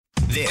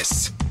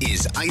This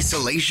is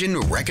Isolation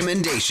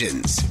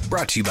Recommendations,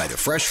 brought to you by the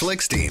Fresh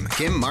Flicks team,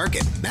 Kim, Mark,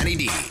 and Matty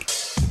D.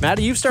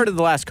 Matty, you've started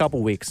the last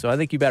couple weeks, so I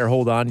think you better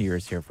hold on to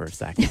yours here for a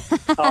second.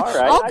 All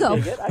right. I'll go.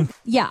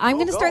 I'm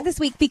going to go. start this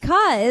week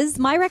because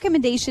my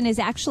recommendation is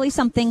actually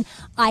something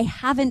I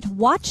haven't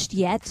watched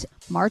yet.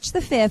 March the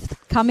 5th,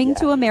 Coming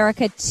to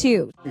America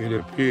 2. It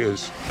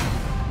appears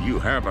you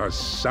have a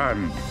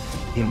son.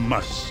 He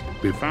must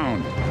be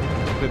found.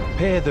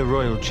 Prepare the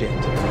royal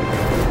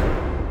jet.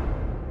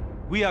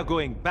 We are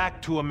going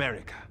back to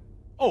America.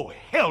 Oh,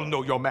 hell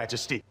no, Your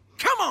Majesty.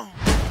 Come on.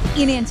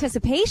 In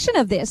anticipation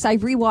of this, I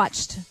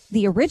rewatched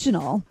the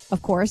original,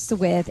 of course,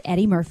 with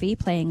Eddie Murphy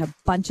playing a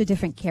bunch of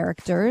different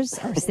characters.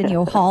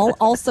 Arsenio Hall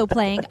also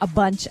playing a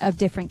bunch of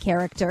different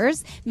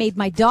characters. Made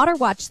my daughter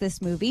watch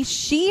this movie.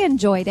 She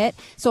enjoyed it.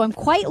 So I'm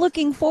quite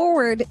looking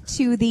forward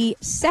to the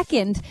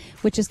second,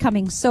 which is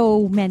coming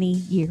so many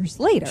years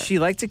later. She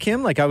liked it,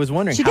 Kim? Like, I was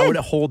wondering, how would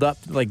it hold up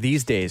like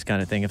these days kind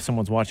of thing if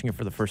someone's watching it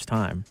for the first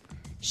time?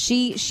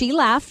 She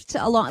laughed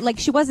along, like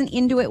she wasn't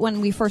into it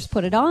when we first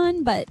put it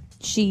on, but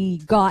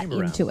she got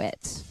into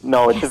it.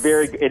 No, it's a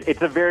very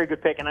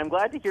good pick, and I'm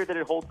glad to hear that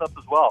it holds up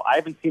as well. I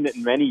haven't seen it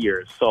in many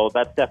years, so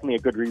that's definitely a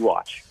good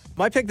rewatch.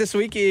 My pick this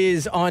week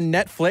is on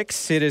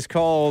Netflix. It is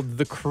called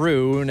The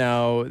Crew.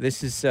 Now,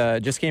 this is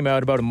just came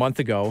out about a month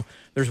ago.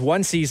 There's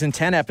one season,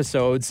 10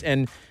 episodes,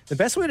 and the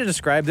best way to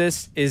describe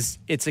this is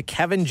it's a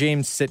Kevin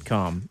James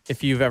sitcom.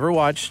 If you've ever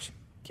watched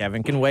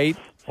Kevin Can Wait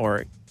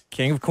or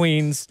King of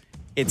Queens,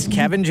 it's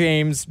Kevin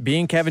James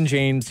being Kevin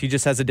James. He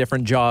just has a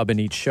different job in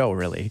each show,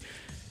 really.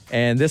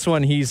 And this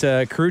one, he's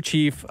a crew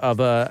chief of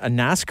a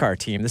NASCAR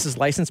team. This is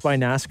licensed by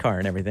NASCAR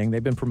and everything.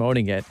 They've been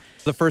promoting it.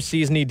 The first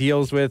season, he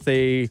deals with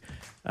the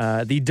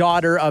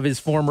daughter of his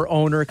former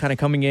owner kind of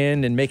coming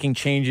in and making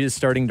changes,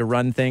 starting to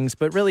run things.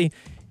 But really,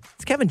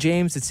 it's Kevin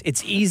James.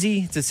 It's easy.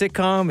 It's a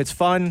sitcom. It's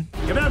fun.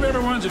 Can I have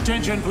everyone's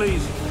attention,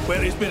 please?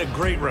 Well, it's been a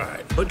great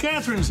ride, but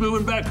Catherine's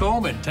moving back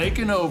home and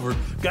taking over.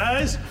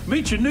 Guys,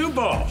 meet your new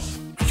boss.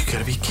 You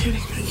gotta be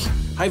kidding me.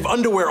 I have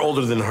underwear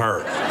older than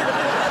her.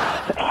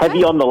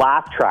 Heavy on the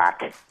laugh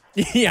track.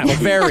 Yeah,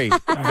 very.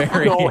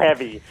 So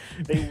heavy.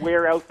 They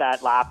wear out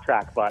that laugh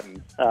track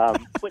button.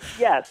 But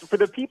yes, for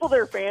the people that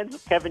are fans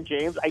of Kevin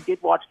James, I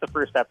did watch the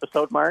first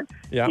episode, Mark.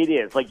 Yeah. It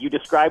is. Like, you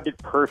described it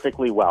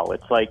perfectly well.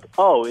 It's like,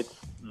 it's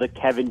the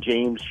Kevin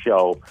James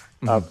show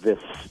of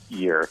this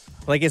year.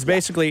 Like, it's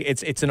basically,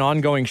 it's an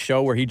ongoing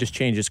show where he just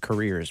changes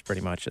careers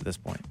pretty much at this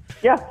point.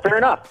 Yeah, fair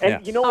enough.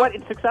 And you know what?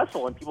 It's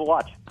successful and people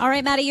watch. All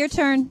right, Maddie, your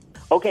turn.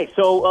 Okay,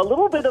 so a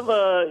little bit of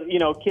a,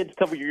 kids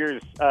cover your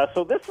ears.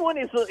 So this one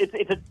is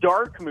it's a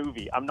dark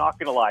movie. I'm not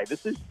going to lie.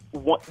 This is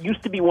what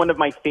used to be one of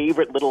my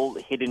favorite little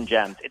hidden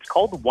gems. It's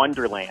called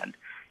Wonderland.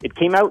 It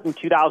came out in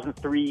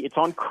 2003. It's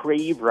on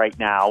Crave right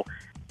now.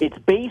 It's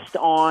based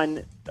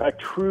on a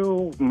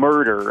true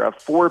murder of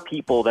 4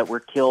 people that were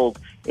killed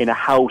in a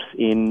house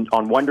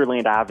on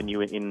Wonderland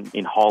Avenue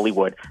in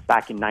Hollywood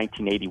back in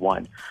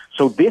 1981.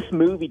 So this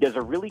movie does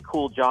a really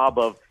cool job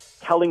of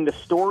telling the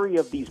story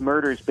of these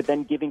murders, but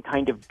then giving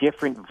kind of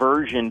different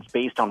versions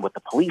based on what the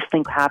police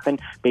think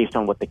happened, based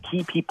on what the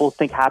key people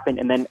think happened,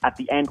 and then at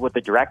the end what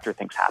the director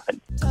thinks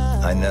happened.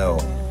 I know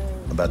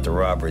about the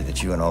robbery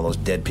that you and all those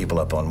dead people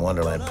up on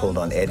Wonderland pulled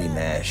on Eddie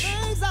Nash.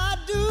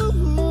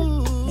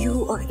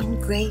 You are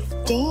in grave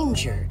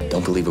danger.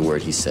 Don't believe a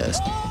word he says.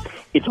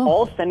 It's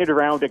all centered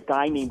around a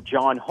guy named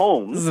John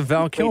Holmes. This is a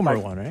Val Kilmer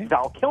one, right?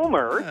 Val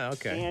Kilmer. Oh,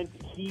 okay.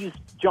 And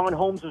John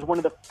Holmes is one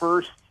of the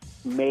first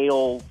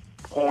male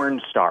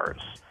porn stars.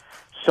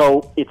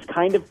 So it's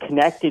kind of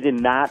connected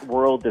in that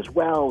world as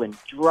well, and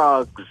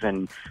drugs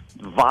and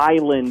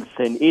violence,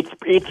 and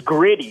it's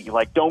gritty,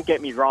 like, don't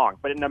get me wrong,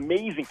 but an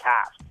amazing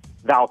cast.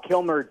 Val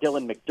Kilmer,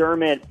 Dylan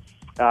McDermott,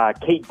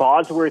 Kate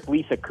Bosworth,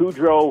 Lisa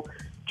Kudrow,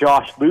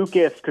 Josh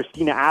Lucas,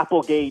 Christina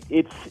Applegate.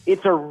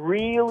 It's a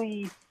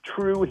really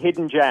true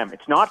hidden gem.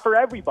 It's not for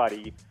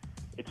everybody.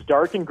 It's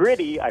dark and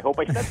gritty. I hope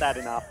I said that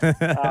enough.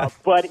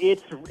 But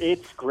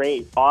it's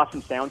great.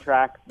 Awesome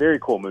soundtrack. Very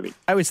cool movie.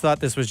 I always thought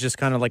this was just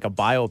kind of like a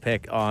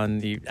biopic on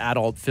the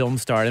adult film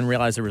star. I didn't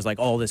realize there was like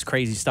all this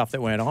crazy stuff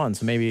that went on.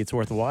 So maybe it's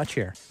worth a watch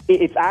here.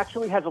 It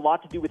actually has a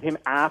lot to do with him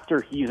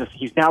after he's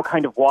now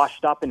kind of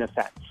washed up in a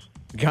sense.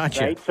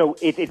 Gotcha. Right? So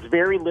it's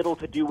very little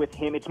to do with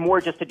him. It's more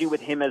just to do with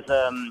him as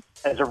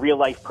a real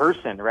life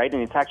person, right?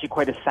 And it's actually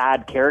quite a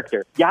sad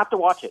character. You have to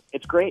watch it.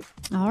 It's great.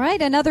 All right,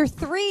 another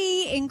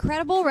 3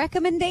 incredible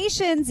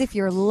recommendations if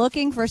you're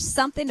looking for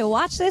something to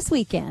watch this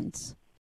weekend.